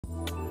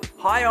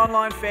Hi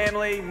online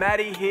family,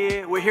 Maddie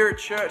here. We're here at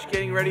church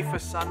getting ready for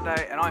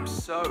Sunday, and I'm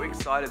so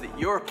excited that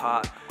you're a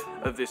part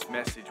of this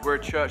message. We're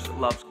a church that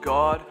loves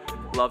God,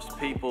 loves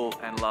people,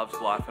 and loves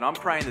life. And I'm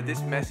praying that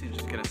this message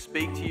is going to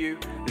speak to you,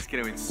 it's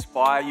going to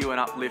inspire you and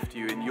uplift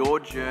you in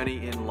your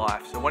journey in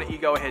life. So why don't you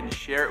go ahead and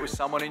share it with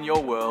someone in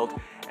your world,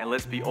 and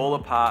let's be all a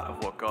part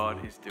of what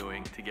God is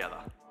doing together.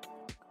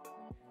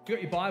 If you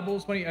got your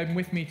Bibles, why don't you open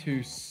with me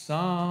to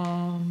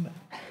Psalm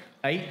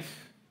 8.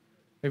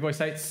 Everybody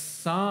say it,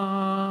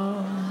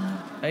 Psalm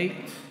 8.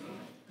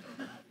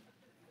 I'm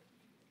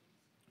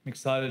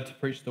excited to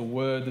preach the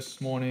word this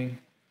morning.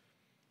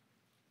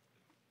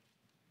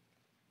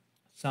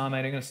 Psalm 8,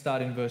 I'm going to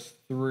start in verse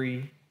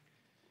 3.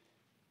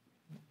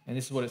 And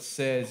this is what it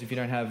says. If you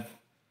don't have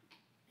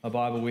a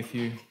Bible with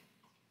you,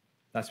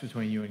 that's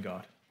between you and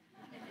God.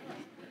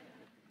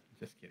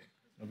 Just kidding.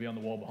 It'll be on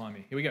the wall behind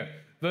me. Here we go.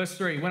 Verse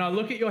 3. When I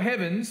look at your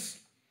heavens,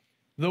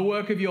 the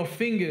work of your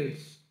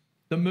fingers,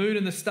 the moon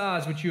and the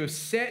stars which you have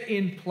set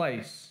in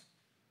place.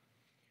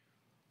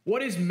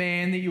 What is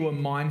man that you are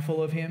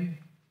mindful of him,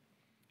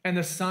 and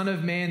the son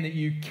of man that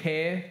you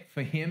care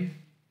for him?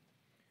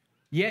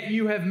 Yet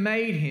you have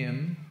made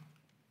him,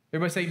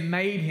 everybody say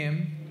made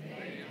him,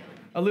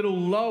 a little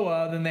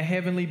lower than the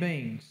heavenly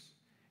beings,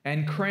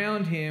 and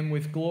crowned him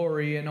with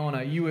glory and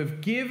honor. You have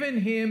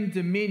given him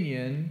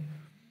dominion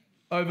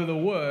over the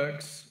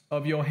works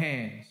of your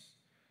hands.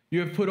 You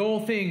have put all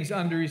things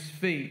under his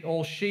feet,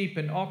 all sheep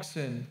and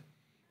oxen,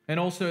 and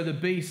also the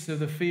beasts of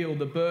the field,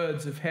 the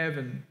birds of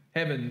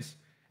heavens,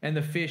 and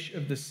the fish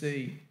of the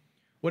sea,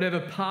 whatever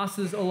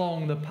passes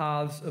along the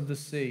paths of the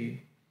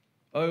sea.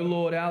 O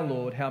Lord, our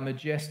Lord, how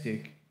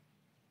majestic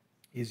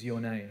is your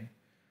name.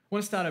 I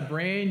want to start a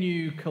brand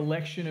new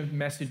collection of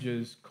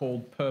messages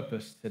called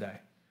Purpose today.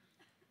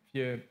 If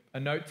you're a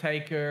note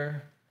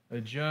taker, a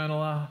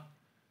journaler,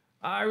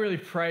 I really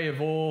pray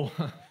of all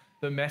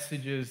the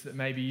messages that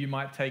maybe you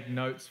might take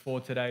notes for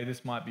today,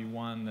 this might be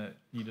one that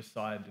you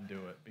decide to do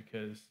it,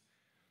 because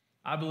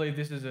I believe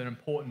this is an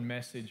important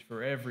message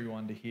for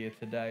everyone to hear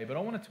today. But I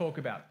want to talk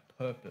about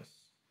purpose.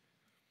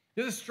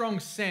 There's a strong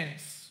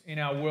sense in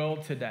our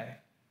world today,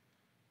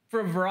 for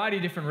a variety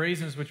of different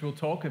reasons, which we'll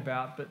talk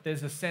about, but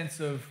there's a sense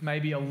of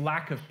maybe a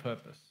lack of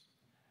purpose.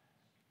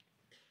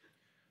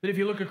 That if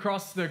you look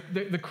across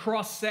the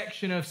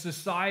cross-section of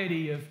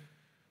society, of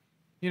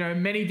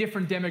many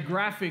different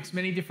demographics,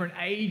 many different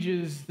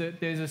ages, that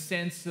there's a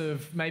sense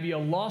of maybe a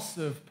loss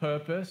of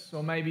purpose,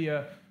 or maybe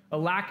a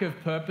lack of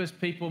purpose.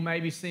 People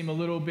maybe seem a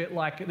little bit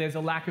like there's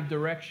a lack of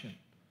direction.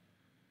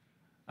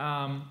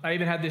 I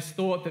even had this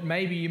thought that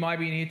maybe you might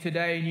be in here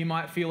today and you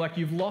might feel like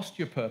you've lost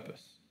your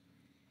purpose.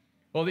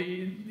 Or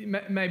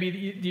that maybe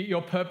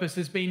your purpose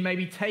has been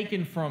maybe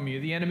taken from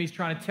you. The enemy's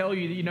trying to tell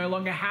you that you no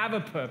longer have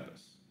a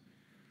purpose.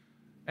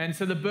 And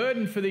so the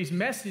burden for these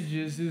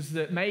messages is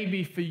that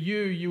maybe for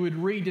you, you would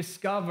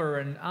rediscover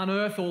and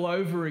unearth all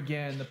over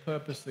again the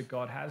purpose that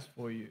God has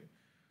for you.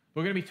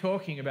 We're going to be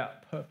talking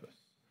about purpose.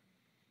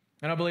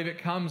 And I believe it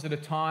comes at a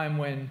time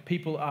when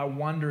people are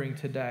wondering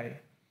today,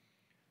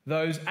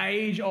 those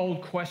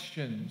age-old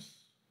questions.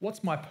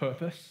 What's my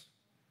purpose?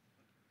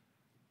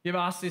 You ever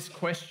asked this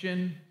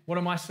question? What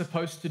am I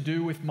supposed to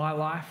do with my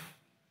life?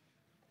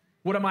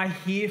 What am I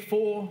here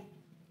for?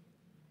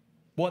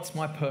 What's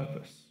my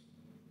purpose?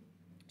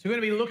 So we're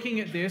going to be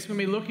looking at this. We're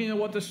going to be looking at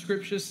what the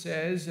scripture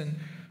says, and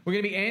we're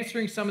going to be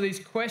answering some of these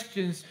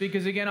questions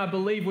because, again, I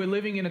believe we're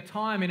living in a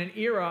time, in an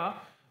era,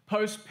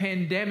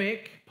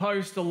 post-pandemic,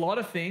 post a lot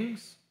of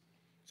things.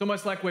 It's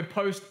almost like we're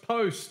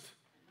post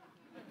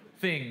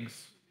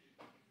things.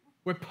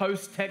 We're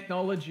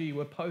post-technology.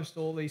 We're post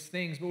all these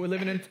things. But we're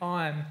living in a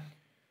time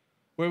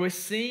where we're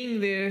seeing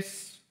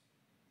this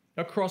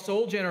across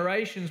all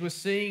generations. We're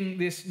seeing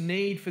this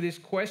need for this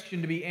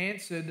question to be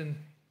answered, and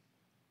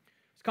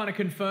it's kind of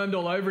confirmed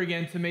all over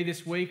again to me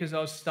this week as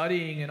I was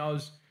studying and I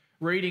was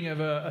reading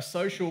of a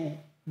social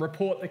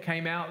report that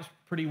came out. It was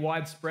pretty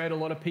widespread. A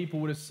lot of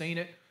people would have seen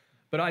it,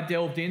 but I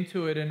delved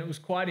into it and it was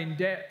quite in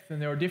depth. And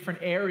there were different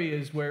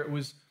areas where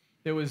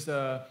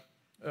the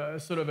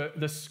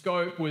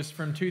scope was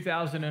from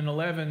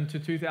 2011 to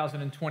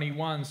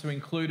 2021. So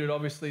included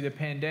obviously the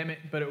pandemic,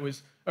 but it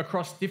was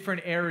across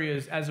different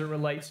areas as it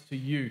relates to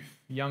youth,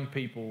 young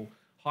people,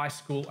 high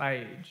school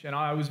age. And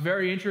I was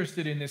very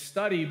interested in this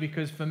study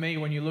because for me,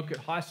 when you look at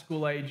high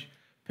school age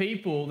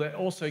people, that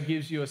also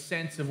gives you a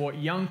sense of what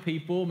young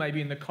people,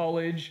 maybe in the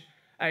college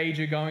age,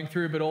 are going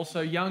through, but also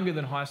younger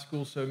than high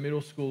school, so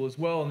middle school as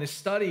well. And this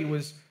study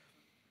was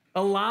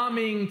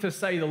alarming, to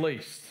say the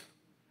least,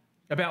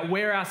 about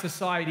where our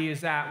society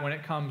is at when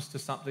it comes to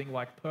something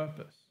like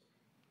purpose.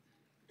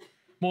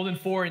 More than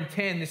 4 in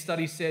 10, this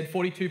study said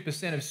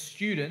 42% of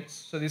students,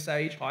 so this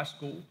age, high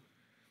school,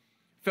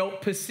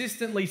 felt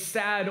persistently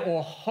sad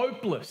or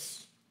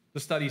hopeless, the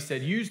study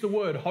said. Use the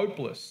word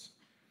hopeless.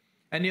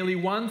 And nearly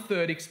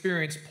 1/3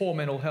 experienced poor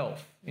mental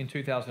health in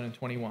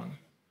 2021.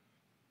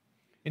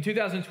 In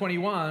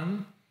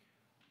 2021,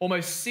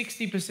 almost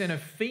 60%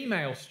 of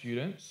female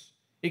students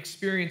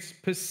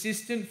experienced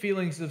persistent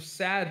feelings of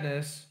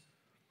sadness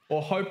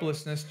or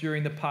hopelessness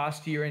during the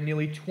past year, and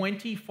nearly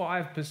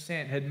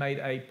 25% had made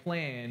a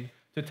plan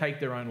to take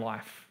their own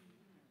life.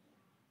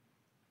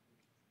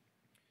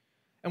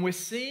 And we're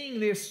seeing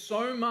this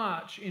so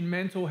much in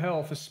mental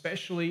health,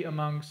 especially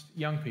amongst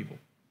young people.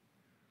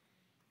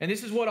 And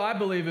this is what I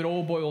believe it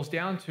all boils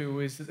down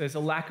to, is that there's a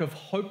lack of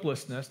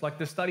hopelessness. Like,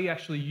 the study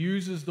actually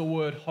uses the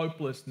word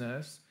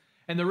hopelessness.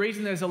 And the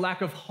reason there's a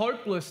lack of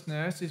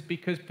hopelessness is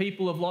because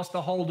people have lost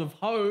a hold of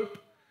hope.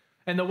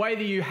 And the way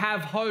that you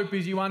have hope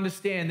is you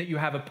understand that you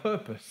have a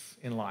purpose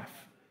in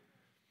life.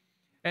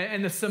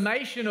 And the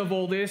summation of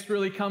all this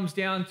really comes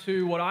down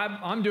to what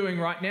I'm doing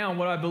right now and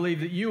what I believe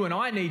that you and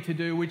I need to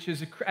do, which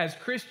is, as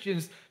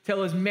Christians,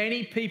 tell as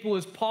many people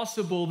as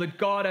possible that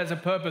God has a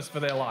purpose for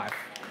their life.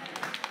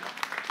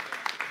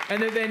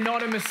 And that they're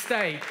not a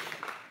mistake.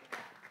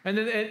 And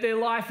that their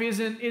life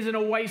isn't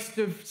a waste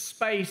of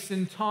space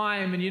and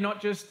time, and you're not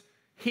just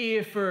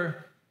here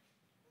for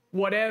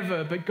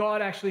whatever, but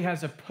God actually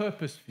has a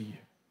purpose for you.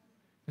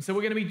 And so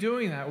we're going to be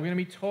doing that. We're going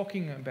to be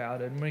talking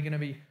about it, and we're going to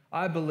be,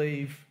 I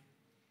believe,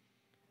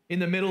 in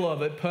the middle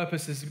of it,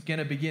 purpose is going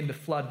to begin to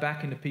flood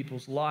back into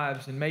people's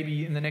lives. And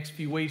maybe in the next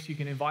few weeks, you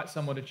can invite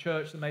someone to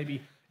church that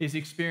maybe is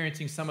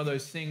experiencing some of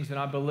those things. And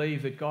I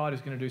believe that God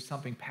is going to do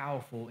something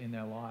powerful in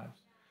their lives.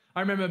 I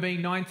remember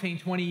being 19,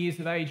 20 years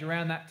of age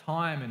around that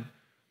time. And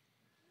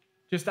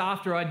just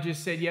after I'd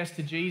just said yes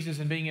to Jesus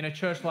and being in a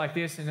church like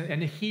this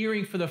and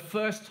hearing for the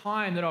first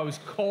time that I was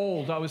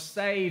called, I was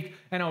saved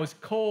and I was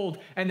called,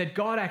 and that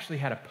God actually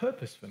had a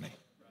purpose for me.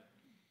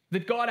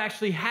 That God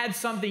actually had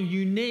something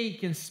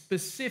unique and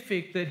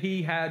specific that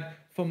he had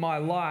for my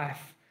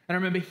life. And I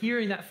remember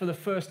hearing that for the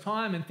first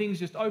time and things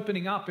just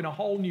opening up in a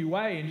whole new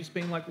way and just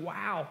being like,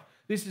 wow,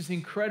 this is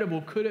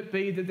incredible. Could it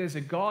be that there's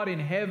a God in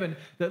heaven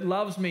that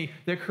loves me,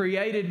 that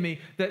created me,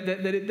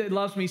 that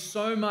loves me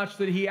so much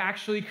that he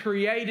actually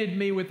created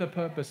me with a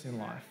purpose in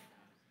life?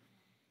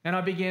 And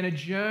I began a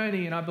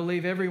journey, and I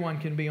believe everyone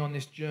can be on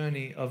this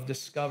journey of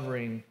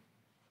discovering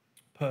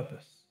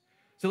purpose.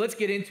 So let's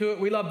get into it.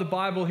 We love the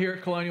Bible here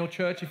at Colonial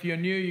Church. If you're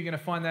new, you're going to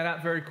find that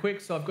out very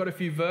quick. So I've got a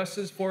few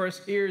verses for us.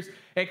 Here's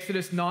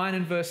Exodus 9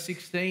 and verse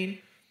 16.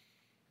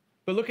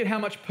 But look at how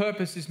much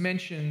purpose is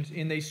mentioned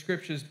in these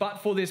scriptures.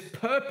 But for this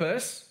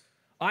purpose,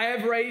 I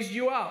have raised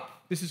you up.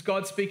 This is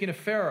God speaking to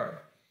Pharaoh.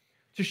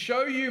 To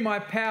show you my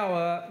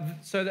power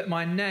so that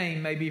my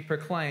name may be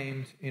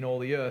proclaimed in all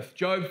the earth.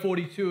 Job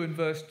 42 and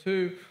verse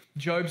 2,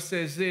 Job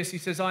says this. He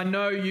says, I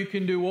know you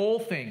can do all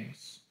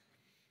things,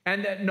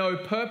 and that no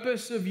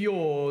purpose of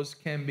yours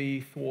can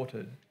be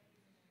thwarted.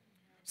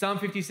 Psalm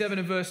 57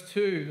 and verse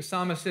 2, the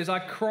psalmist says, I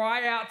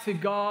cry out to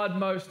God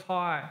Most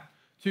High,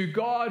 to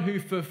God who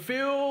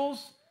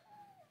fulfills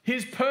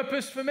his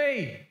purpose for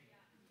me.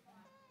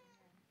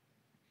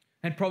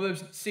 And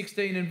Proverbs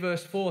 16 and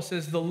verse 4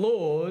 says, the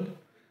Lord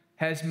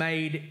has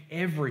made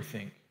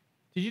everything.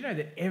 Did you know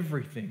that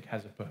everything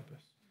has a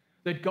purpose?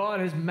 That God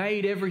has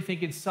made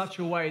everything in such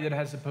a way that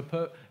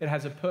it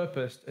has a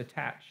purpose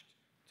attached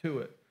to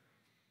it.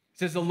 It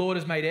says the Lord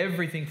has made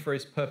everything for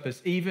his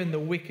purpose, even the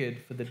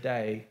wicked for the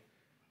day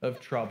of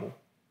trouble.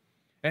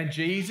 And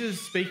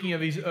Jesus, speaking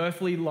of his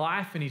earthly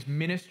life and his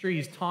ministry,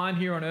 his time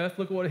here on earth,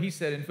 look at what he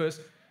said in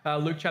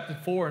Luke chapter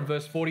 4 and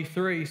verse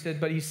 43. He said,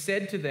 but he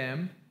said to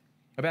them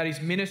about his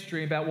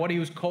ministry, about what he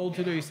was called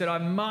to do. He said, I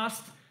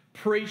must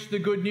preach the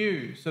good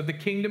news of the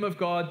kingdom of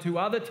God to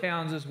other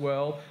towns as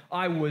well.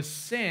 I was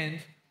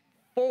sent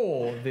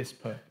for this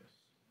purpose.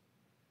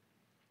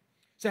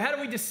 So how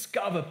do we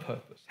discover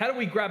purpose? How do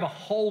we grab a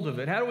hold of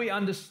it? How do we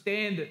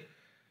understand it?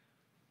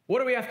 What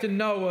do we have to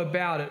know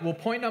about it? Well,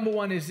 point number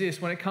one is this.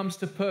 When it comes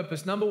to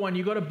purpose, number one,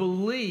 you've got to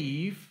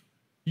believe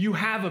you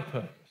have a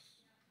purpose.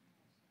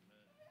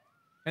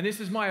 And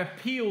this is my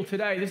appeal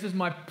today. This is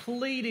my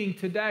pleading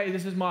today.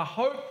 This is my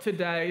hope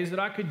today, is that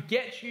I could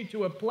get you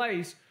to a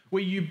place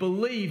where you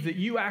believe that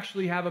you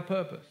actually have a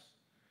purpose.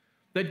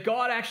 That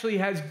God actually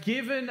has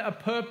given a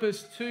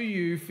purpose to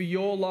you for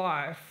your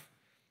life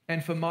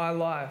and for my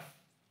life.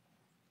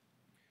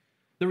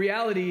 The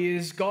reality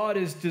is God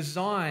has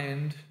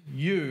designed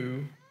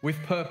you with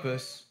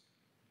purpose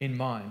in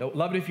mind. I'd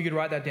love it if you could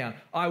write that down.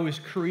 I was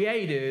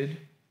created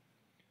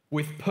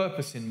with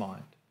purpose in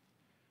mind.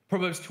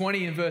 Proverbs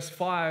 20 and verse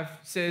 5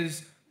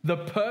 says, the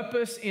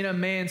purpose in a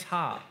man's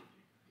heart.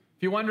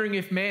 If you're wondering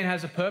if man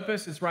has a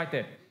purpose, it's right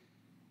there.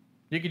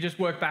 You could just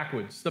work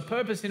backwards. The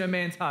purpose in a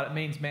man's heart, it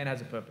means man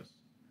has a purpose.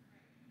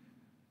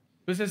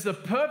 But it says the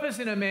purpose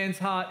in a man's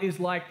heart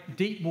is like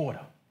deep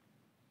water,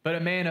 but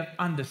a man of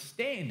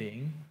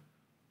understanding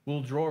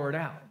will draw it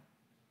out.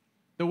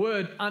 The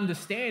word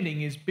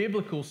understanding is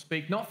biblical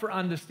speak, not for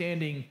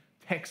understanding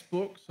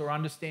textbooks or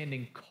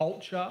understanding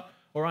culture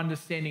or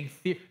understanding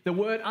theory. The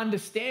word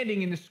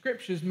understanding in the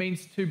scriptures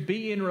means to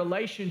be in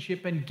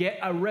relationship and get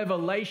a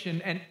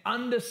revelation and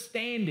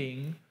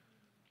understanding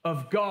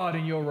of God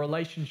and your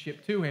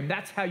relationship to him.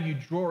 That's how you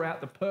draw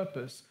out the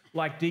purpose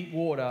like deep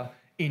water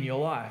in your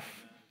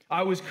life.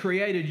 I was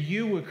created,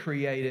 you were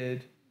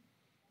created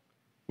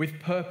with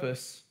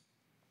purpose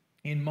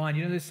in mind.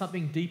 You know, there's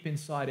something deep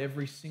inside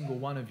every single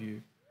one of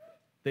you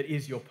that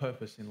is your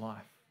purpose in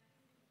life.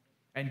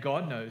 And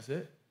God knows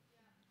it.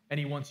 And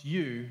he wants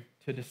you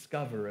to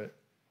discover it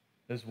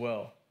as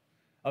well.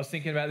 I was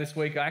thinking about this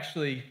week. I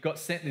actually got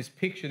sent this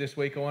picture this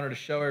week. I wanted to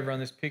show everyone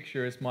this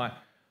picture. It's my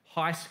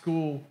high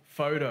school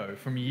photo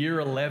from year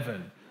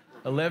 11,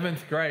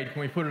 11th grade.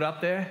 Can we put it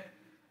up there?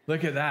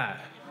 Look at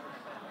that.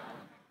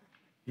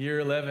 Year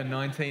 11,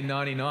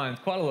 1999.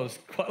 It's quite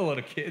a lot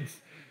of kids.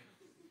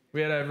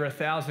 We had over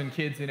 1,000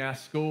 kids in our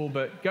school.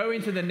 But go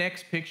into the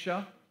next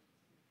picture.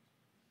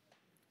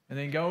 And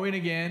then go in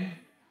again.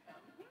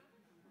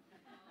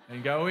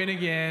 And go in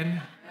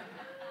again.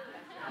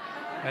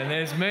 And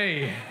there's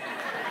me.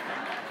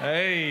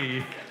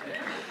 Hey.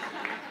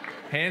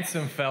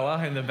 Handsome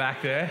fella in the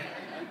back there.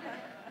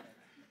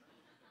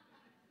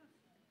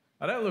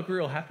 I don't look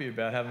real happy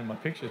about having my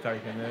picture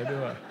taken there,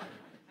 do I?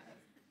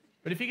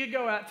 But if you could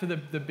go out to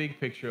the big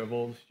picture of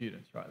all the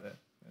students right there,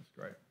 that's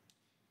great.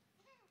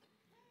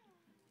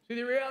 See,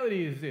 the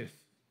reality is this.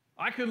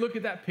 I could look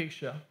at that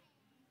picture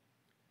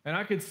and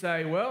I could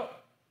say, well,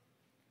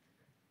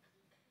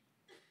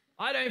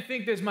 I don't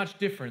think there's much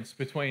difference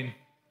between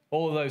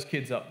all of those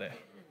kids up there.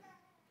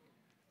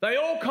 They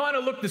all kind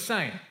of look the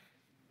same.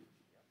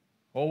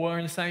 All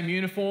wearing the same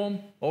uniform,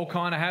 all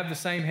kind of have the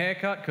same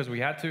haircut because we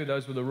had to.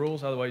 Those were the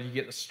rules. Otherwise, you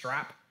get the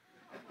strap.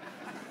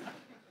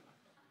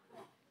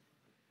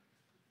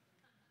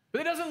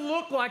 But it doesn't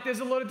look like there's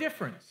a lot of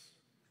difference.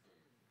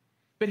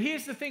 But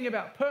here's the thing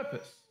about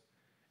purpose.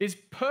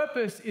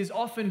 Purpose is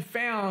often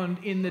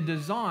found in the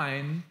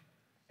design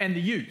and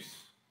the use.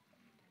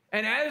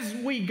 And as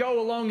we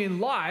go along in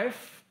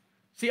life,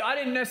 see, I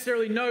didn't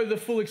necessarily know the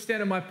full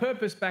extent of my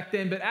purpose back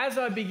then, but as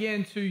I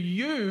began to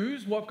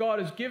use what God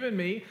has given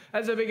me,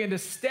 as I began to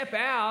step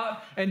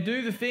out and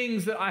do the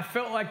things that I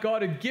felt like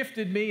God had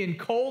gifted me and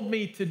called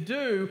me to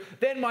do,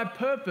 then my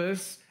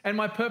purpose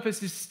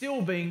is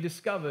still being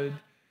discovered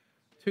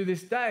to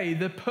this day.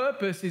 The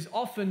purpose is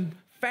often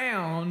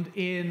found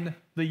in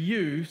the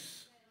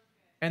use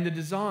and the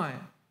design.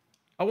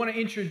 I want to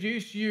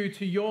introduce you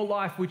to your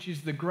life, which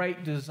is the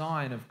great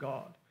design of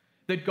God.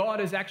 That God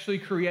has actually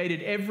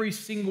created every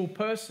single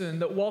person,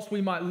 that whilst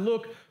we might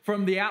look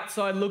from the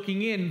outside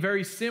looking in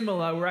very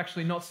similar, we're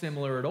actually not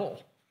similar at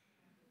all.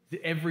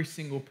 Every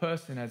single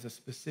person has a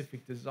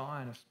specific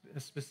design, a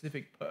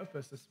specific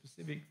purpose, a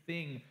specific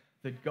thing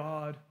that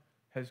God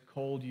has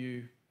called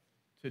you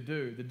to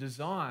do. The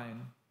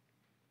design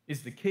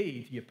is the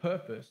key to your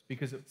purpose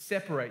because it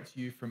separates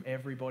you from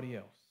everybody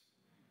else.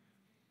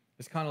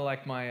 It's kind of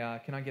like my,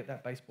 can I get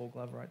that baseball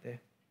glove right there?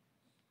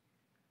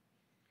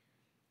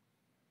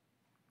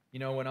 You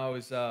know, when I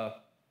was,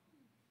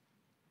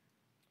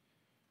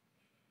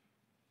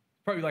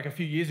 probably like a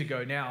few years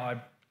ago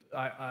now,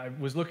 I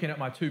was looking at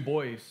my two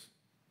boys.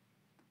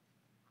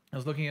 I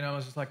was looking at them, I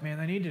was just like, man,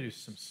 they need to do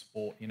some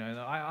sport, you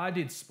know. I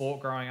did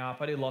sport growing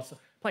up. I did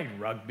played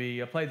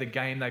rugby. I played the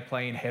game they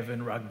play in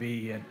heaven,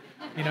 rugby, and,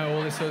 you know,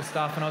 all this sort of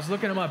stuff. And I was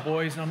looking at my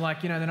boys, and I'm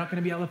like, you know, they're not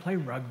going to be able to play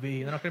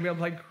rugby. They're not going to be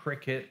able to play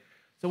cricket.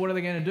 So what are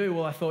they going to do?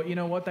 Well, I thought, you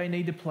know what? They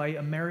need to play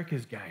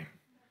America's game.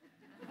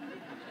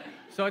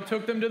 So I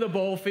took them to the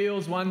ball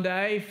fields one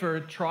day for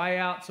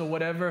tryouts or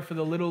whatever, for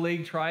the Little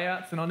League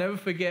tryouts. And I'll never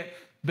forget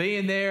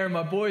being there. And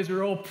my boys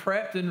were all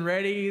prepped and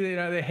ready, you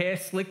know, their hair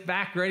slicked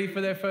back, ready for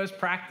their first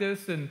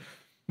practice. And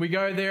we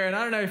go there. And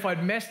I don't know if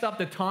I'd messed up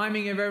the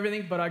timing of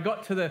everything, but I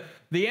got to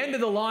the end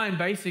of the line,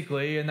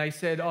 basically, and they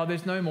said, oh,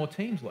 there's no more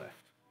teams left.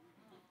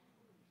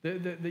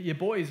 Your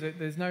boys,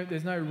 there's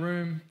no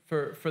room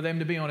for them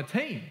to be on a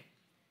team.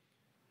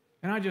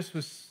 And I just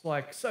was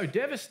like so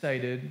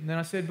devastated. And then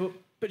I said,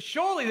 but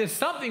surely there's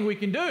something we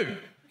can do. And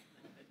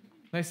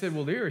they said,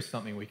 well, there is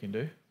something we can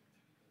do.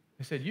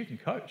 They said, you can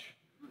coach.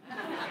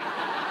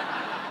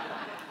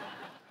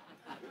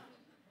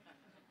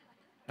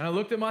 And I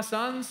looked at my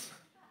sons,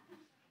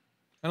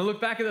 and I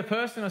looked back at the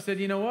person, I said,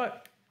 you know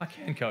what? I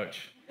can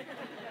coach.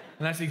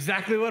 And that's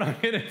exactly what I'm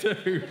going to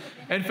do.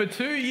 And for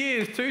 2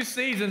 years, 2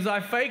 seasons, I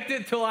faked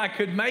it till I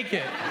could make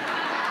it.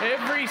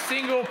 Every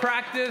single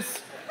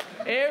practice,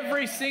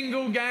 every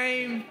single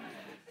game,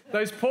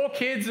 those poor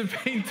kids have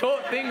been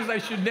taught things they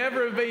should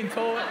never have been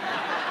taught.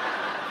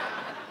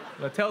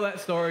 I tell that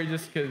story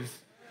just because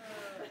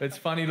it's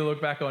funny to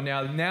look back on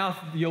now. Now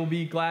you'll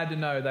be glad to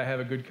know they have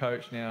a good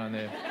coach now, and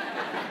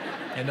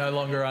they're no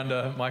longer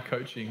under my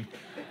coaching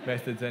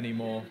methods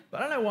anymore. But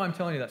I don't know why I'm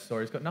telling you that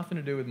story. It's got nothing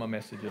to do with my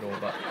message at all.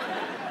 But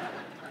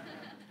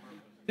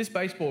this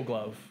baseball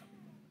glove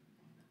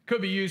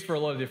could be used for a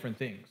lot of different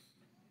things.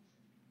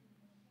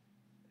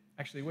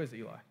 Actually, where's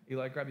Eli?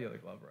 Eli, grab the other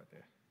glove right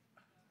there.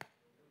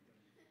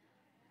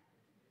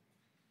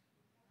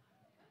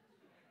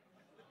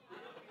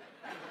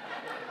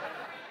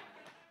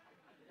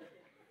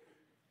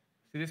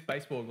 See, this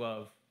baseball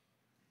glove,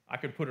 I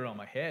could put it on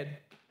my head.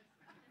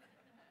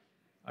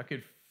 I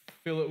could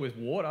fill it with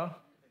water.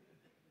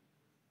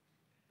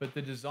 But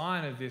the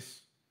design of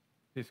this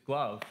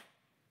glove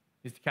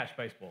is to catch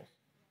baseballs.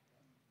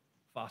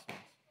 Fast ones.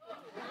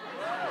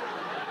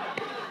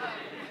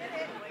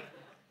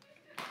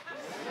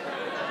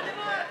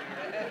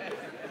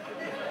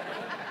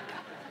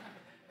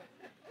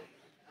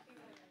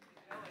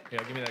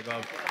 Yeah, give me that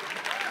glove.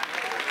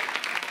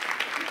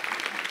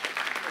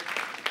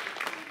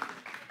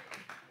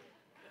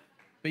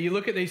 But you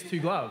look at these two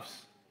gloves,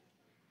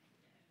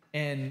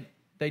 and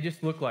they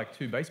just look like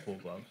two baseball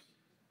gloves.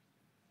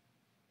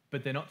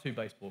 But they're not two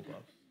baseball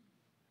gloves.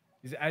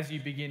 Because as you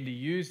begin to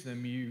use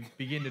them, you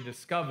begin to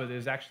discover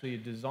there's actually a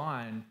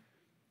design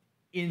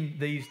in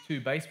these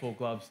two baseball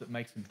gloves that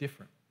makes them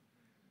different.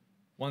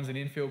 One's an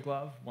infield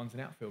glove, one's an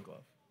outfield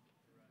glove.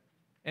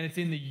 And it's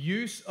in the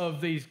use of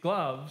these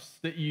gloves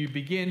that you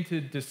begin to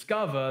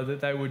discover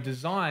that they were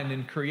designed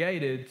and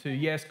created to,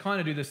 yes, kind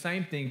of do the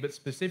same thing, but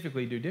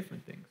specifically do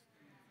different things.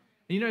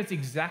 And you know, it's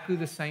exactly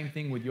the same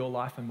thing with your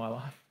life and my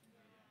life.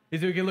 Is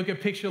that we can look at a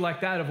picture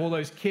like that of all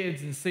those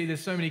kids and see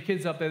there's so many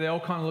kids up there, they all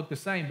kind of look the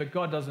same, but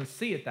God doesn't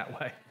see it that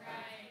way. Right.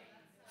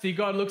 See,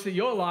 God looks at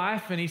your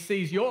life and he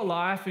sees your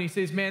life and he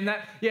says, man,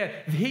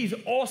 he's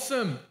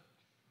awesome.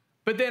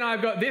 But then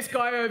I've got this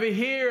guy over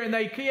here and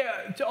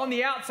on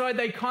the outside,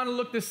 they kind of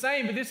look the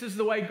same, but this is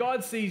the way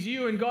God sees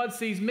you and God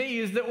sees me,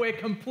 is that we're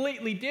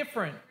completely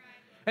different.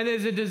 And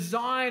there's a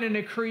design and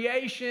a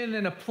creation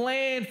and a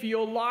plan for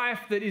your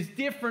life that is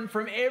different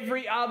from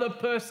every other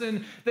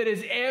person that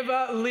has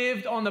ever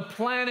lived on the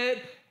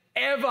planet,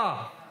 ever.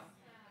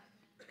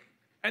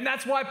 And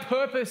that's why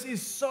purpose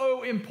is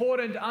so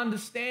important to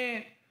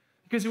understand.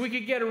 Because if we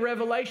could get a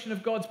revelation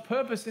of God's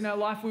purpose in our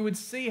life, we would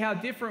see how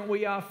different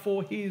we are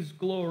for his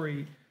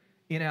glory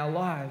in our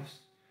lives.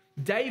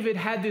 David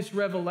had this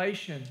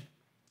revelation,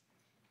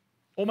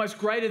 almost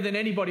greater than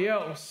anybody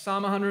else.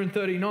 Psalm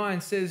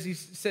 139 says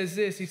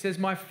this. He says,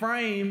 my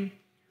frame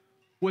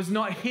was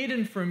not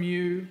hidden from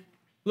you.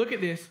 Look at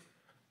this.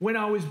 When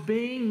I was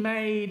being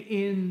made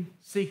in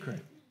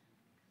secret,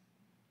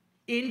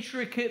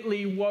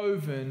 intricately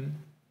woven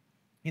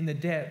in the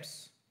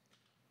depths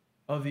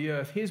of the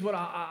earth. Here's what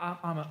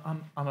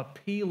I'm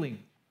appealing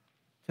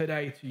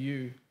today to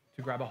you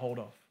to grab a hold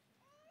of.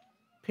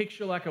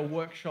 Picture like a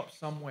workshop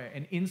somewhere,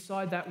 and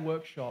inside that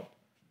workshop,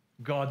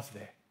 God's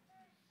there.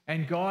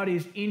 And God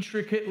is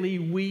intricately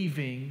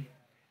weaving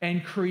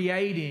and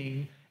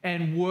creating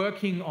and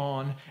working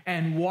on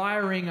and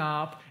wiring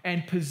up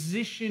and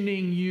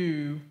positioning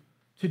you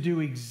to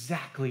do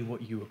exactly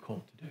what you were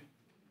called to do.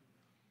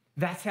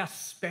 That's how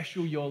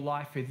special your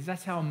life is.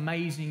 That's how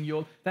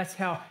amazing that's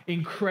how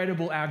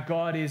incredible our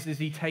God is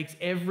he takes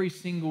every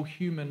single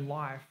human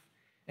life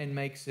and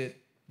makes it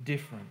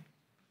different.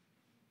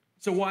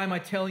 So why am I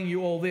telling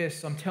you all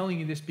this? I'm telling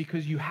you this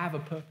because you have a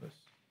purpose.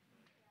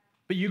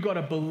 But you've got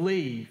to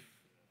believe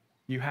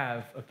you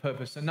have a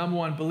purpose. So number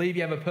one, believe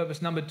you have a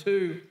purpose. Number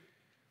two,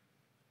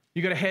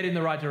 you've got to head in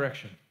the right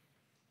direction.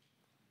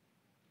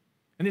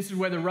 And this is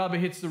where the rubber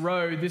hits the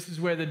road. This is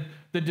where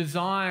the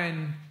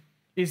design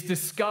is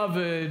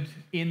discovered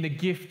in the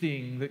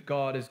gifting that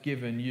God has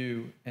given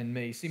you and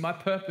me. See, my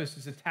purpose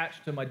is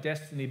attached to my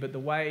destiny, but the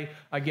way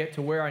I get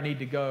to where I need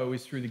to go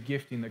is through the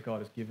gifting that God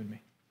has given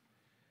me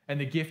and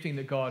the gifting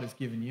that God has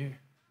given you.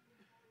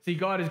 See,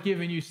 God has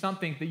given you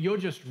something that you're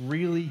just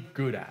really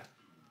good at.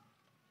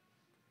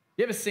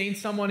 You ever seen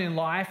someone in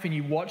life and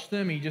you watch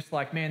them and you're just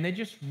like, man, they're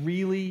just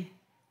really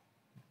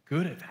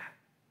good at that?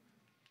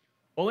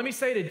 Or let me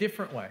say it a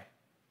different way.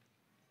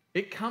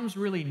 It comes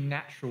really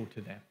natural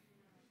to them.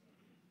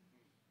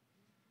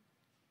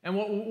 And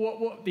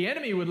what the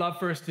enemy would love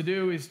for us to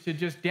do is to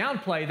just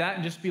downplay that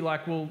and just be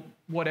like, well,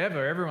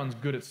 whatever, everyone's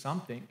good at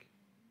something.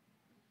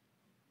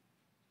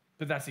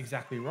 But that's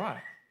exactly right.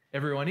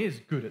 Everyone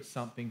is good at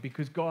something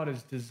because God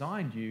has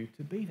designed you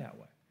to be that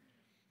way.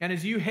 And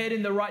as you head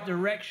in the right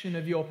direction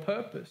of your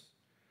purpose,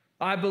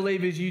 I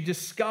believe as you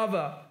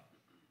discover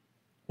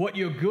what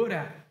you're good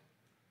at,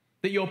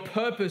 that your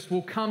purpose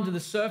will come to the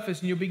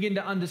surface and you'll begin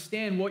to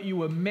understand what you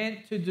were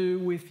meant to do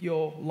with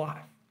your life.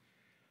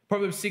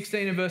 Proverbs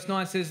 16 and verse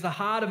 9 says, the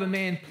heart of a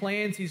man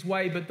plans his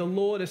way, but the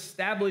Lord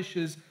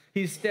establishes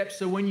his steps.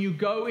 So when you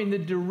go in the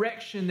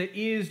direction that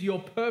is your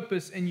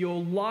purpose and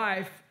your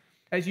life,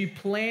 as you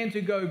plan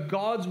to go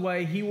God's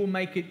way, he will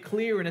make it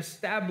clear and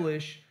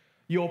establish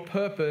your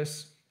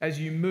purpose as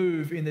you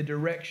move in the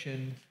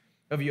direction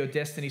of your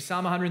destiny.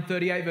 Psalm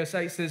 138 verse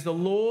 8 says, the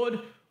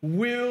Lord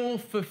will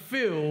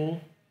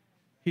fulfill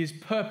his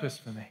purpose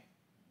for me.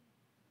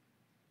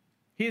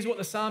 Here's what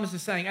the psalmist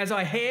is saying. As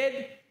I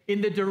head in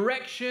the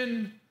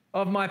direction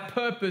of my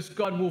purpose,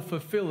 God will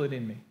fulfill it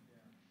in me.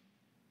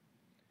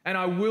 And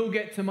I will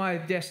get to my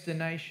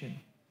destination.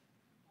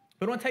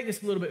 But I want to take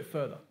this a little bit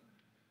further.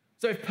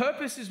 So if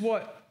purpose is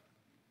what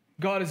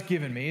God has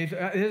given me, if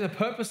there's a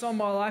purpose on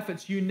my life,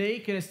 it's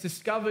unique and it's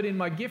discovered in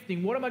my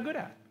gifting, what am I good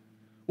at?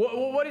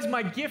 What is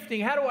my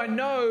gifting? How do I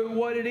know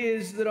what it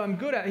is that I'm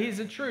good at? Here's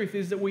the truth,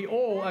 is that we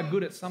all are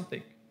good at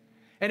something.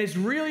 And it's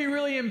really,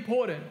 really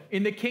important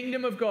in the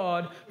kingdom of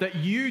God that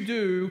you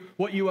do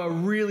what you are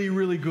really,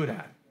 really good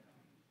at.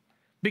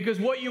 Because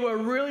what you are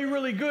really,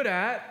 really good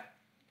at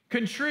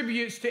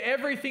contributes to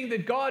everything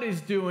that God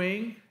is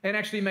doing and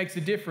actually makes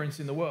a difference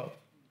in the world.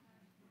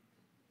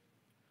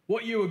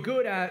 What you are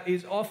good at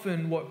is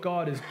often what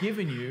God has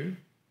given you,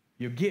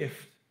 your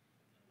gift,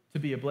 to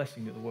be a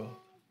blessing to the world.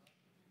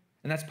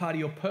 And that's part of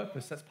your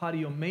purpose. That's part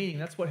of your meaning.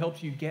 That's what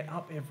helps you get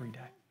up every day.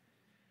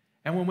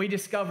 And when we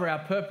discover our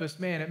purpose,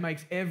 man, it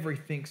makes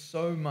everything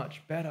so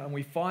much better. And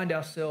we find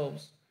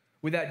ourselves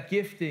with that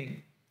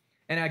gifting.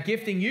 And our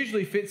gifting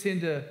usually fits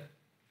into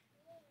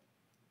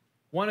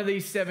one of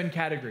these 7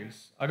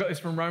 categories. I got this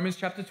from Romans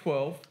chapter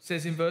 12. It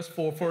says in verse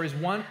 4, For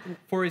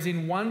as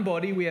in one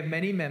body we have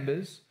many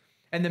members,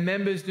 and the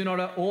members do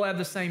not all have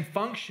the same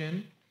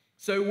function.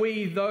 So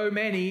we, though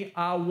many,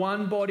 are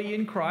one body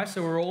in Christ.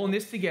 So we're all in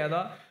this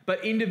together,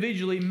 but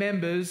individually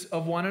members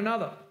of one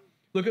another.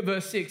 Look at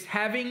verse 6.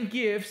 Having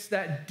gifts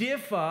that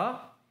differ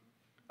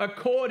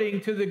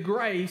according to the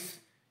grace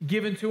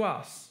given to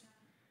us.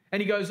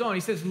 And he goes on.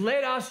 He says,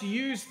 let us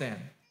use them.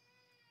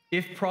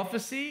 If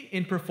prophecy,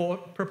 in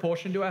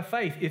proportion to our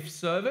faith. If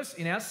service,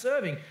 in our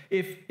serving.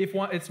 If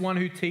it's one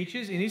who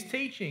teaches, in his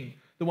teaching.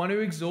 The one who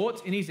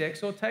exhorts, in his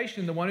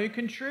exhortation. The one who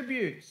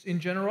contributes, in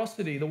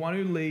generosity. The one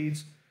who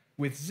leads,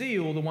 with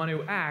zeal. The one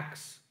who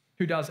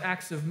does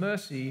acts of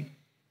mercy,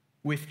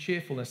 with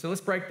cheerfulness. So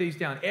let's break these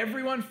down.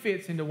 Everyone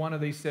fits into one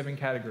of these 7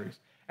 categories.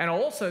 And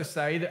I'll also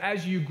say that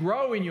as you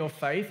grow in your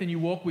faith and you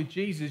walk with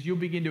Jesus, you'll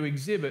begin to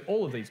exhibit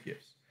all of these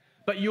gifts.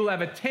 But you'll have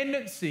a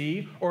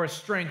tendency or a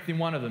strength in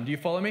one of them. Do you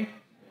follow me?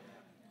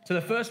 So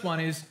the first one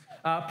is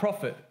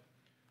prophet,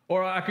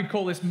 or I could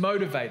call this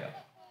motivator.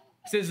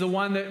 It says the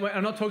one that,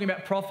 I'm not talking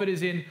about prophet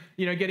as in,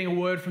 getting a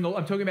word from the Lord.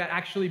 I'm talking about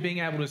actually being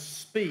able to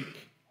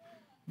speak.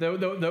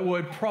 The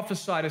word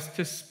prophesy,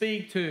 to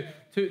speak,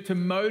 to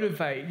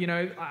motivate.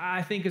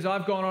 I think as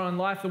I've gone on in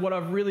life, that what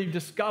I've really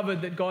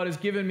discovered that God has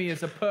given me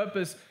as a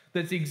purpose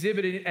that's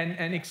exhibited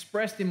and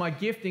expressed in my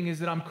gifting is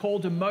that I'm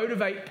called to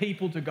motivate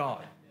people to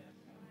God.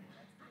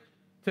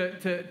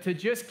 To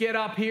just get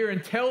up here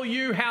and tell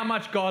you how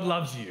much God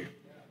loves you.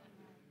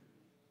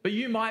 But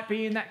you might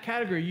be in that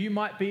category. You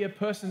might be a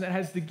person that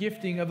has the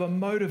gifting of a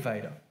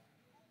motivator.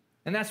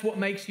 And that's what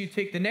makes you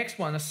tick. The next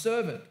one, a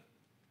servant.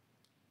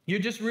 You're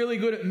just really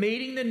good at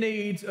meeting the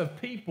needs of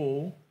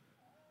people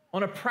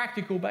on a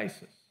practical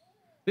basis.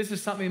 This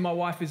is something my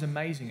wife is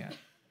amazing at.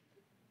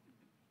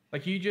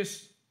 Like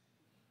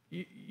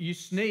you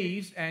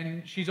sneeze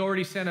and she's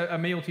already sent a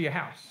meal to your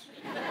house.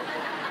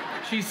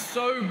 She's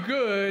so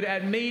good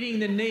at meeting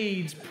the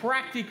needs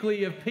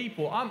practically of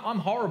people. I'm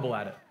horrible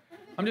at it.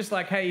 I'm just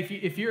like, hey,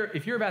 if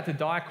you're about to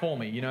die, call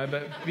me,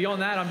 But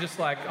beyond that, I'm just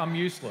like, I'm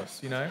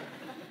useless,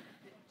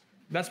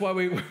 That's why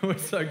we're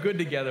so good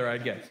together, I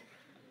guess.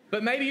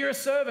 But maybe you're a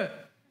servant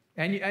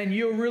and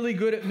you're really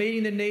good at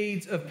meeting the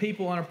needs of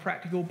people on a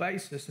practical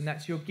basis, and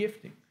that's your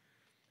gifting.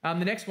 The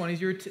next one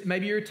is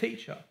maybe you're a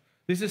teacher.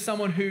 This is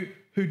someone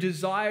who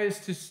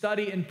desires to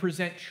study and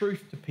present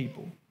truth to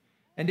people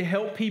and to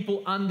help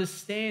people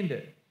understand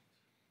it.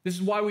 This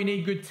is why we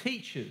need good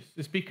teachers.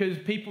 It's because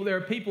there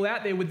are people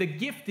out there with the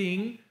gift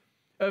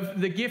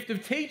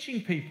of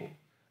teaching people,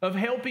 of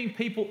helping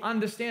people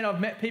understand.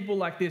 I've met people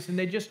like this, and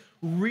they're just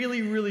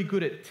really, really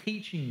good at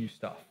teaching you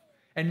stuff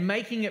and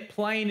making it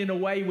plain in a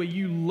way where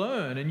you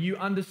learn and you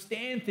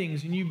understand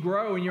things and you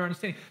grow in your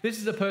understanding. This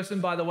is a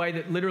person, by the way,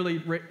 that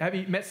literally, have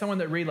you met someone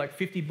that read like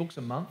 50 books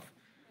a month?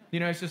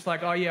 It's just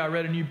like, oh yeah, I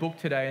read a new book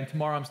today and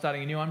tomorrow I'm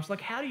starting a new one. I'm just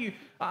like, how do you,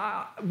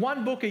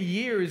 one book a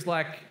year is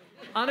like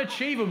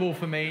unachievable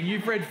for me, and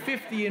you've read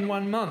 50 in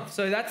 1 month.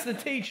 So that's the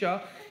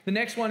teacher. The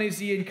next one is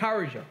the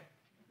encourager.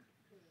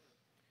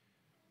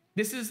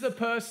 This is the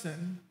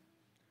person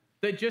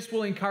that just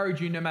will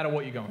encourage you no matter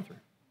what you're going through.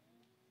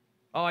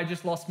 Oh, I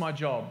just lost my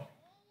job.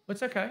 Well,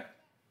 it's okay.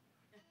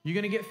 You're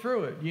going to get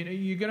through it.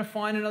 You're going to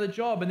find another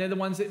job, and they're the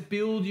ones that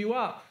build you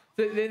up.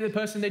 They're the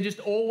person, they're just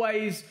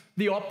always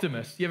the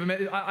optimist. You ever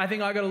met? I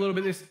think I got a little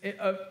bit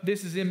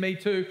this is in me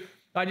too.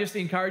 I just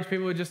encourage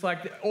people who are just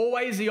like,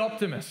 always the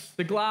optimist.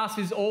 The glass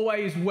is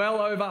always well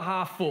over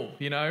half full,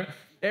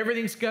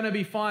 Everything's going to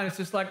be fine. It's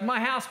just like, my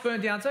house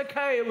burnt down. It's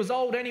okay. It was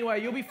old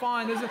anyway. You'll be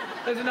fine.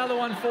 There's another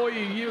one for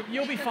you.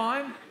 You'll be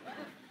fine.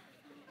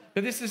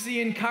 But this is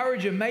the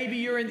encourager.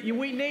 Maybe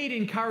we need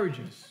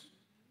encouragers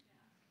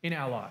in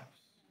our lives.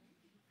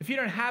 If you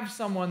don't have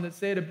someone that's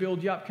there to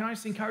build you up, can I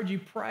just encourage you,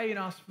 pray and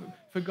ask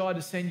for God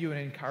to send you an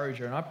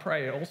encourager. And I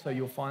pray also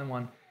you'll find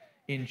one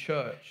in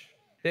church.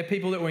 They're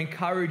people that will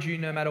encourage you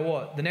no matter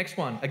what. The next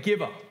one, a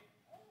giver.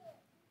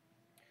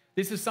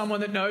 This is someone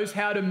that knows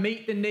how to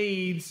meet the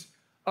needs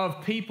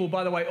of people.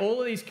 By the way, all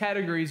of these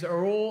categories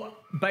are all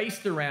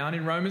based around,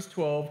 in Romans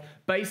 12,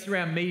 based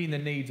around meeting the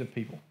needs of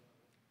people.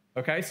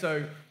 Okay,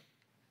 so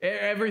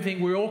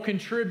everything, we all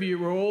contribute,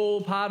 we're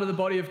all part of the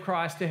body of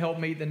Christ to help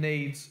meet the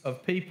needs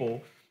of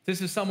people. This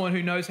is someone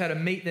who knows how to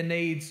meet the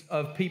needs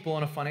of people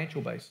on a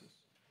financial basis.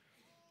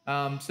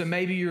 So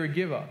maybe you're a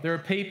giver. There are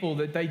people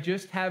that they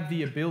just have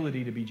the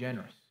ability to be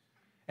generous,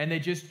 and they're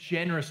just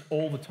generous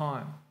all the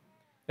time.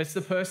 It's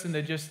the person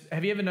that just,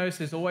 have you ever noticed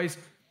there's always,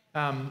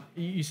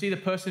 you see the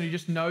person who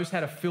just knows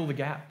how to fill the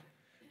gap,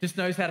 just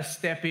knows how to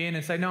step in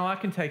and say, no, I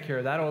can take care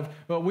of that. Or,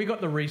 well, we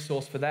got the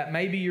resource for that.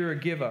 Maybe you're a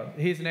giver.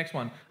 Here's the next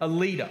one, a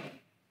leader.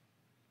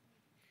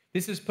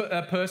 This is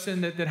a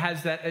person that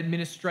has that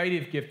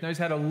administrative gift, knows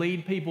how to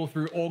lead people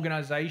through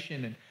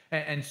organization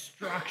and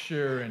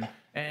structure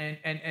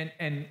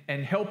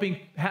and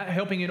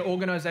helping an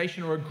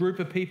organization or a group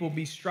of people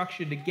be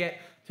structured to get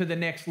to the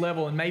next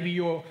level. And maybe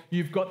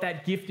you've got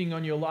that gifting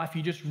on your life.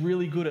 You're just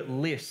really good at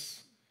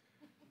lists.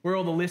 Where are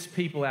all the list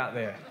people out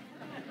there?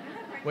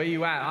 Where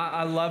you at?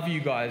 I love you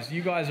guys.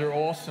 You guys are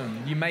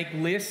awesome. You make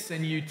lists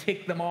and you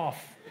tick them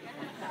off.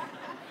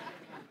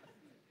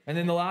 And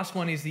then the last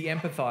one is the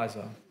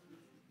empathizer.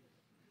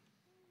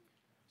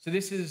 So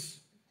this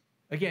is,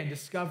 again,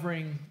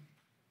 discovering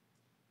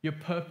your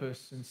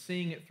purpose and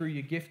seeing it through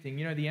your gifting.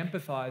 You know, the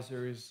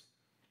empathizer is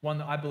one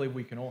that I believe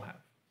we can all have.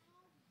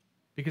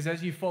 Because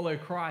as you follow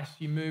Christ,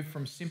 you move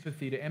from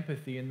sympathy to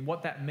empathy. And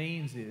what that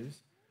means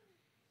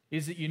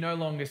is that you no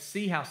longer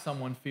see how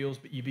someone feels,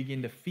 but you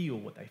begin to feel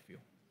what they feel.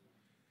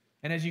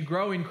 And as you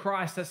grow in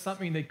Christ, that's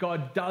something that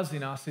God does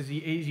in us, as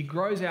He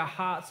grows our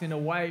hearts in a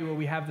way where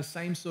we have the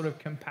same sort of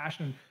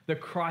compassion, the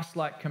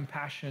Christ-like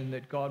compassion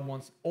that God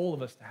wants all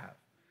of us to have.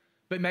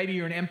 But maybe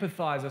you're an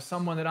empathizer,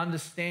 someone that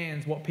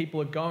understands what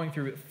people are going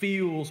through, that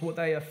feels what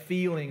they are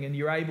feeling, and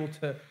you're able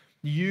to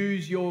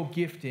use your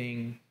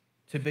gifting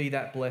to be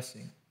that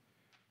blessing.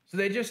 So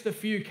they're just a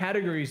few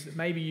categories that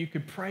maybe you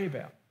could pray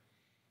about.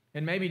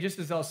 And maybe just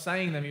as I was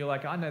saying them, you're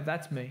like, I know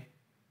that's me.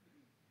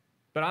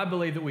 But I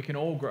believe that we can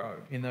all grow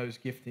in those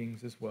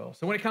giftings as well.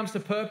 So when it comes to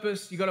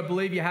purpose, you've got to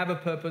believe you have a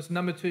purpose.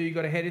 Number 2, you've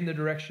got to head in the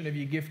direction of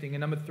your gifting.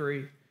 And number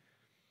 3,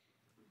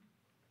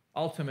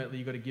 ultimately,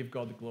 you've got to give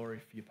God the glory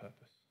for your purpose.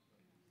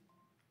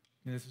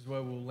 And this is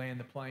where we'll land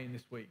the plane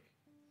this week.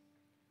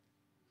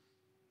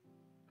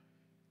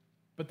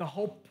 But the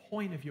whole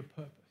point of your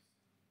purpose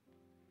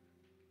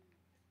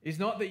is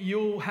not that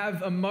you'll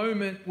have a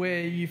moment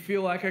where you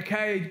feel like,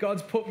 okay,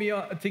 God's put me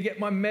to get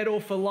my medal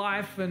for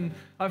life and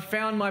I've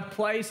found my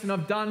place and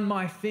I've done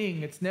my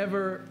thing. It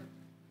never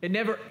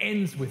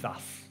ends with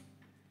us.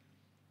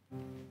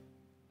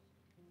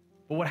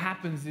 But what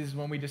happens is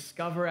when we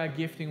discover our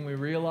gifting, we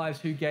realize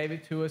who gave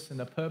it to us and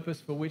the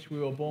purpose for which we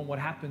were born, what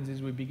happens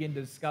is we begin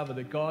to discover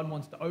that God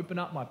wants to open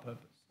up my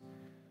purpose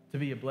to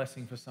be a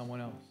blessing for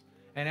someone else.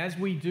 And as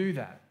we do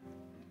that,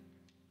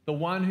 the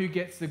one who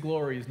gets the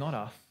glory is not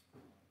us,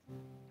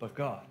 but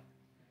God.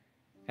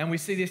 And we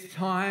see this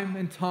time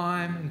and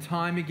time and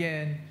time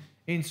again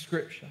in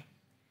Scripture.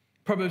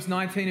 Proverbs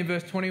 19 and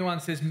verse 21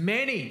 says,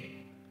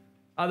 many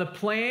are the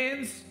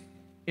plans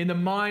in the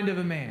mind of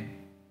a man,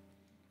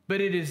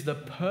 but it is the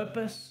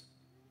purpose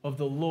of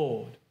the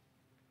Lord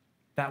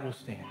that will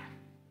stand.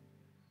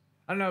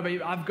 I don't know,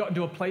 but I've gotten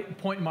to a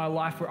point in my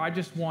life where I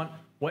just want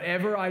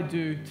whatever I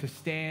do to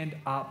stand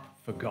up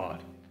for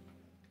God.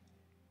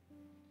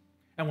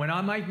 And when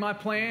I make my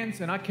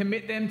plans and I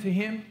commit them to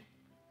Him,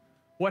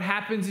 what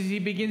happens is He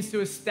begins to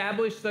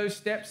establish those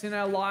steps in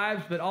our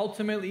lives, but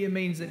ultimately it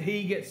means that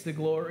He gets the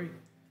glory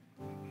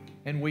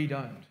and we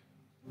don't.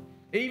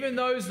 Even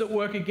those that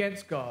work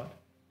against God,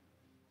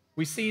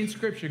 we see in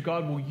Scripture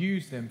God will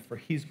use them for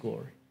His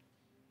glory.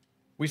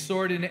 We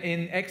saw it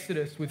in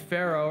Exodus with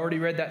Pharaoh. I already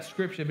read that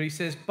scripture, but he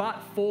says,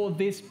 but for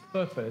this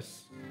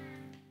purpose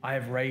I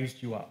have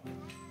raised you up.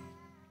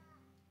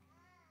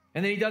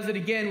 And then He does it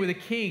again with a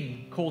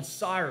king called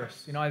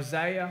Cyrus in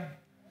Isaiah.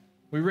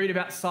 We read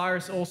about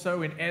Cyrus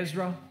also in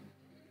Ezra.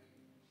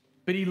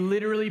 But he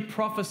literally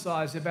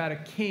prophesies about a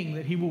king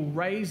that he will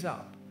raise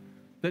up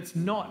that's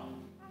not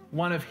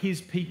one of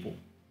his people.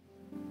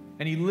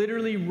 And he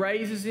literally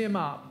raises him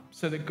up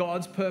so that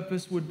God's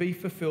purpose would be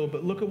fulfilled.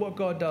 But look at what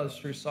God does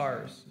through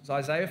Cyrus. It's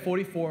Isaiah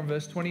 44 and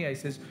verse 28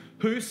 says,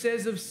 who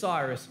says of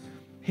Cyrus,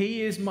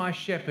 he is my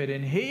shepherd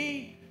and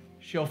he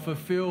shall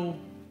fulfill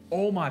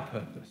all my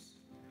purpose.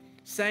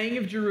 Saying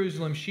of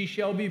Jerusalem, she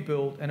shall be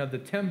built, and of the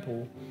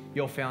temple,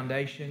 your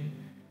foundation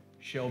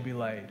shall be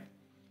laid.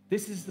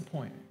 This is the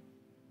point.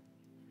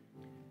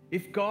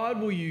 If God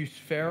will use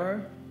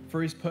Pharaoh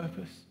for His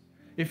purpose,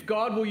 if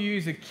God will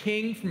use a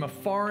king from a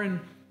foreign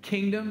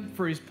kingdom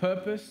for His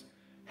purpose,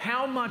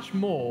 how much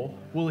more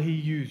will He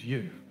use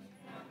you?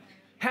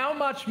 How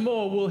much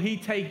more will He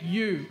take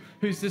you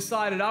who's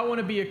decided, I want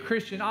to be a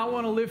Christian, I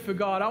want to live for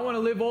God, I want to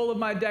live all of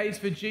my days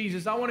for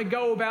Jesus, I want to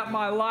go about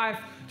my life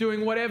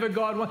doing whatever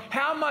God wants.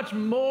 How much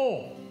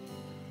more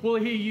will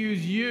He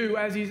use you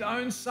as His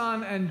own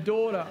son and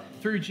daughter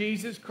through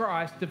Jesus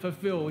Christ to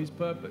fulfill His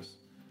purpose?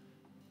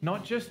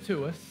 Not just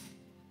to us,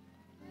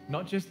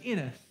 not just in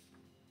us,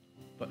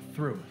 but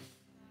through us.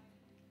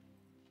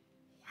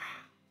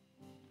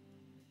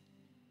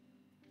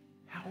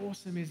 How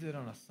awesome is it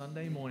on a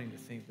Sunday morning to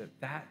think that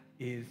that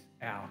is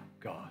our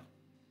God?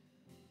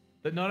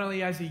 That not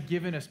only has He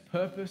given us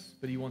purpose,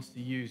 but He wants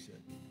to use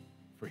it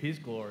for His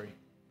glory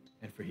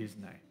and for His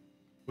name.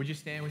 Would you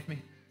stand with me?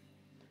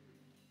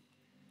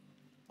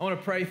 I want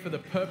to pray for the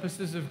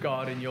purposes of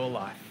God in your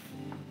life.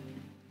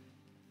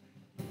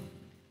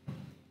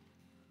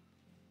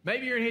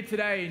 Maybe you're in here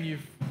today and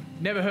you've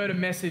never heard a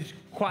message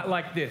quite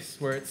like this,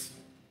 where it's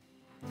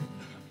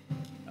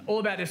all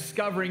about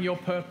discovering your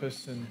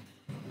purpose and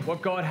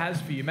what God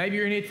has for you. Maybe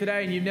you're in here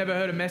today and you've never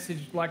heard a message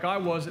like I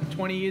was at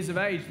 20 years of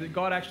age, that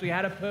God actually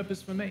had a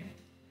purpose for me.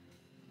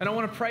 And I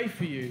want to pray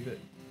for you that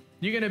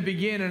You're going to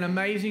begin an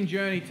amazing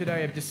journey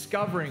today of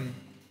discovering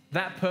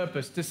that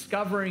purpose,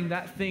 discovering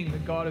that thing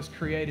that God has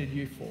created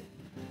you for.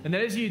 And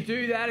that as you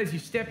do that, as you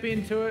step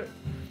into it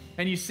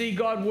and you see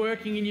God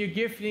working in your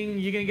gifting,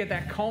 you're going to get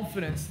that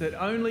confidence that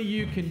only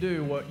you can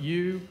do what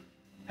you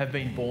have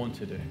been born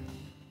to do.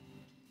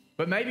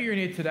 But maybe you're in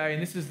here today,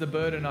 and this is the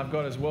burden I've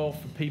got as well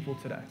for people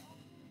today.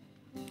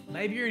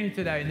 Maybe you're in here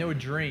today and there were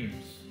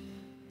dreams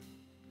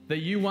that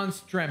you once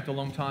dreamt a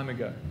long time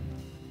ago.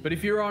 But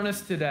if you're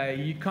honest today,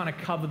 you kind of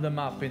covered them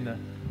up in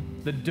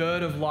the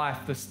dirt of life,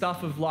 the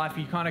stuff of life.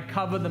 You kind of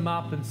covered them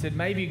up and said,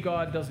 maybe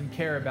God doesn't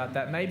care about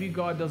that. Maybe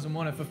God doesn't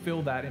want to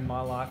fulfill that in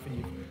my life, and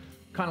you've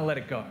kind of let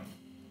it go.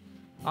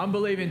 I'm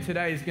believing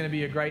today is going to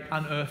be a great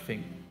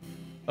unearthing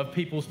of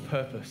people's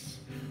purpose,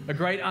 a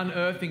great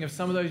unearthing of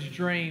some of those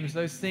dreams,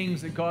 those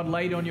things that God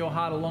laid on your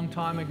heart a long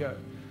time ago.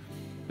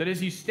 That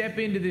as you step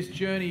into this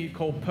journey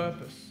called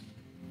purpose,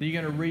 that you're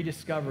going to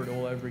rediscover it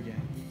all over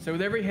again. So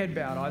with every head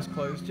bowed, eyes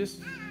closed, just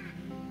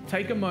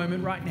take a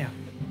moment right now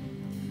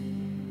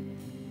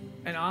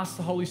and ask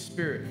the Holy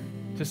Spirit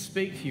to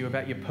speak to you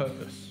about your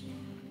purpose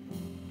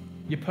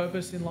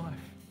in life.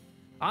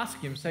 Ask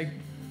Him, say,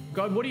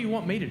 God, what do you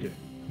want me to do?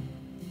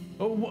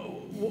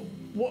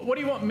 What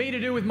do you want me to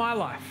do with my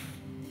life?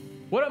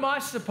 What am I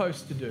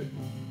supposed to do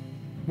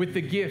with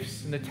the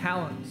gifts and the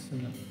talents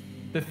and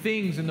the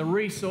things and the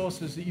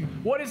resources that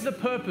what is the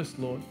purpose,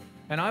 Lord?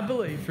 And I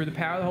believe through the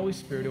power of the Holy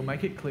Spirit, He'll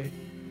make it clear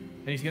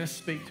and He's going to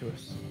speak to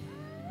us.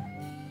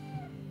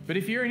 But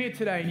if you're in here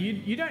today and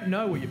you don't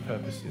know what your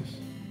purpose is,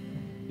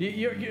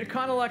 you're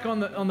kind of like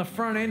on the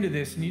front end of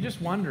this and you're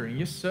just wondering,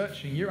 you're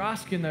searching, you're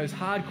asking those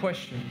hard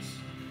questions.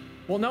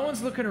 Well, no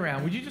one's looking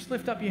around. Would you just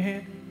lift up your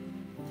hand?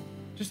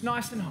 Just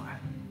nice and high.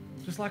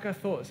 Just like I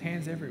thought, there's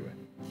hands everywhere.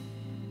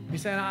 You're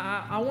saying,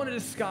 I want to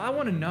discover, I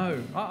want to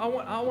know.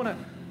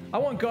 I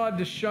want God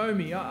to show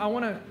me. I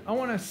want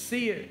to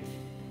see it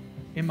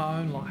in my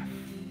own life.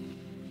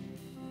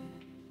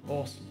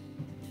 Awesome.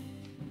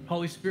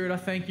 Holy Spirit, I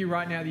thank you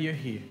right now that you're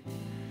here.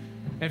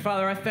 And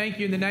Father, I thank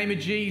you in the name of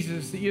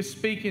Jesus that you're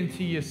speaking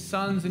to your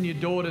sons and your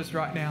daughters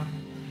right now.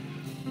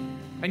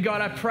 And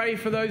God, I pray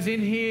for those in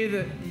here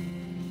that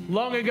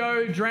long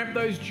ago dreamt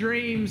those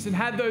dreams and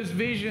had those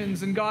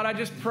visions. And God, I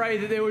just pray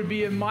that there would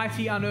be a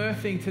mighty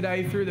unearthing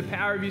today through the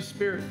power of your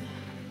Spirit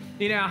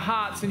in our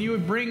hearts, and you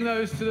would bring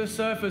those to the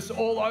surface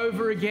all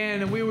over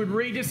again, and we would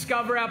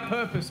rediscover our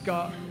purpose,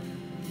 God.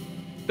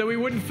 That we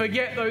wouldn't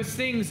forget those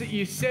things that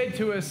you said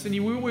to us, and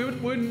we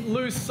wouldn't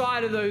lose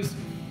sight of those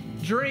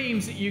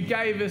dreams that you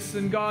gave us,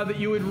 and God, that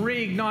you would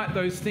reignite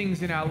those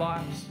things in our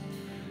lives.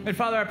 And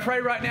Father, I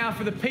pray right now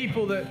for the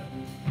people that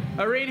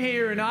are in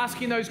here and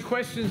asking those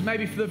questions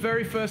maybe for the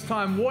very first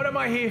time. What am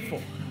I here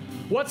for?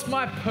 What's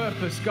my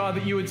purpose, God,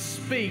 that you would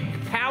speak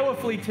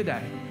powerfully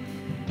today.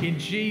 In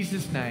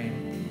Jesus'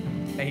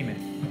 name,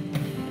 amen.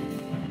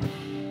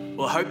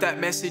 Well, I hope that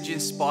message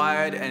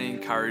inspired and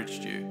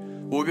encouraged you.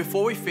 Well,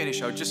 before we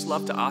finish, I would just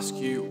love to ask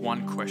you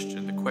one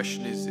question. The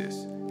question is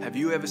this: have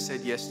you ever said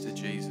yes to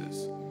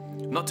Jesus?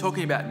 I'm not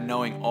talking about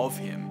knowing of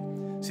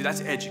Him. See, that's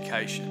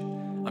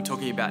education. I'm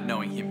talking about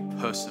knowing Him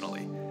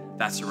personally.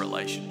 That's a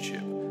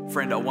relationship.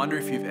 Friend, I wonder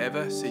if you've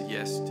ever said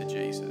yes to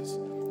Jesus,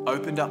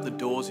 opened up the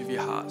doors of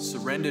your heart,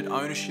 surrendered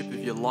ownership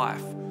of your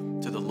life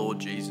to the Lord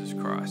Jesus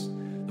Christ.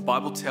 The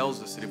Bible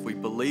tells us that if we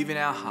believe in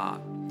our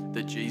heart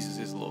that Jesus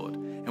is Lord,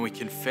 and we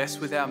confess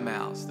with our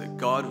mouths that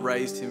God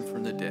raised Him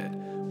from the dead,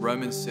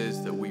 Romans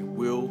says that we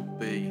will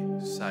be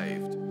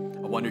saved.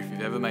 I wonder if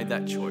you've ever made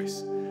that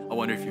choice. I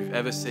wonder if you've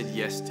ever said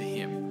yes to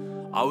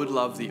Him. I would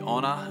love the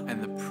honor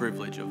and the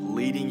privilege of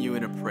leading you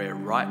in a prayer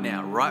right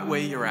now, right where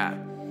you're at,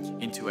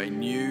 into a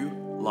new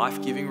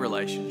life-giving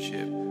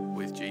relationship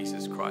with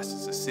Jesus Christ.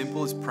 It's as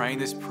simple as praying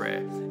this prayer.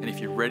 And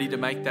if you're ready to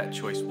make that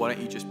choice, why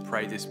don't you just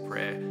pray this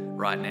prayer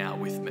right now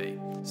with me?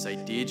 Say,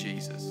 Dear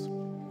Jesus,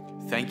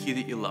 thank you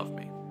that you love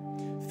me.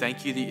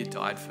 Thank you that you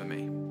died for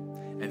me.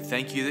 And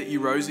thank you that you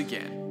rose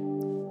again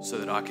so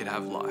that I could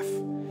have life.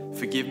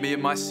 Forgive me of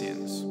my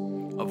sins,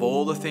 of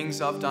all the things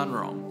I've done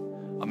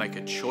wrong. I make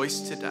a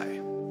choice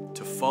today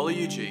to follow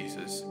you,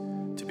 Jesus,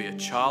 to be a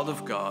child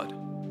of God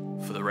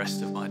for the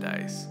rest of my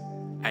days.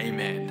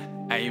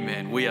 Amen.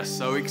 Amen. We are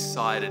so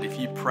excited. If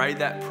you prayed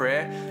that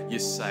prayer, you're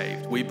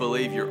saved. We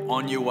believe you're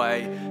on your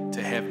way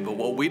to heaven. But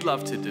what we'd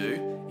love to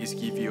do is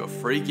give you a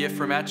free gift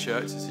from our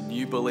church. It's a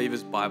New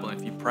Believer's Bible. And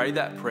if you prayed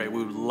that prayer,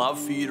 we would love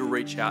for you to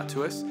reach out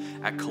to us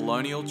at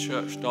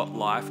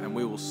colonialchurch.life, and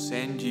we will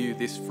send you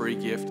this free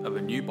gift of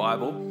a new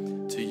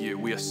Bible to you.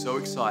 We are so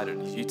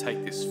excited as you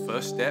take this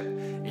first step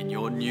in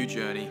your new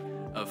journey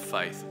of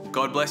faith.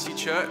 God bless you,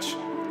 church,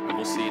 and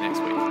we'll see you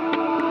next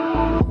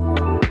week.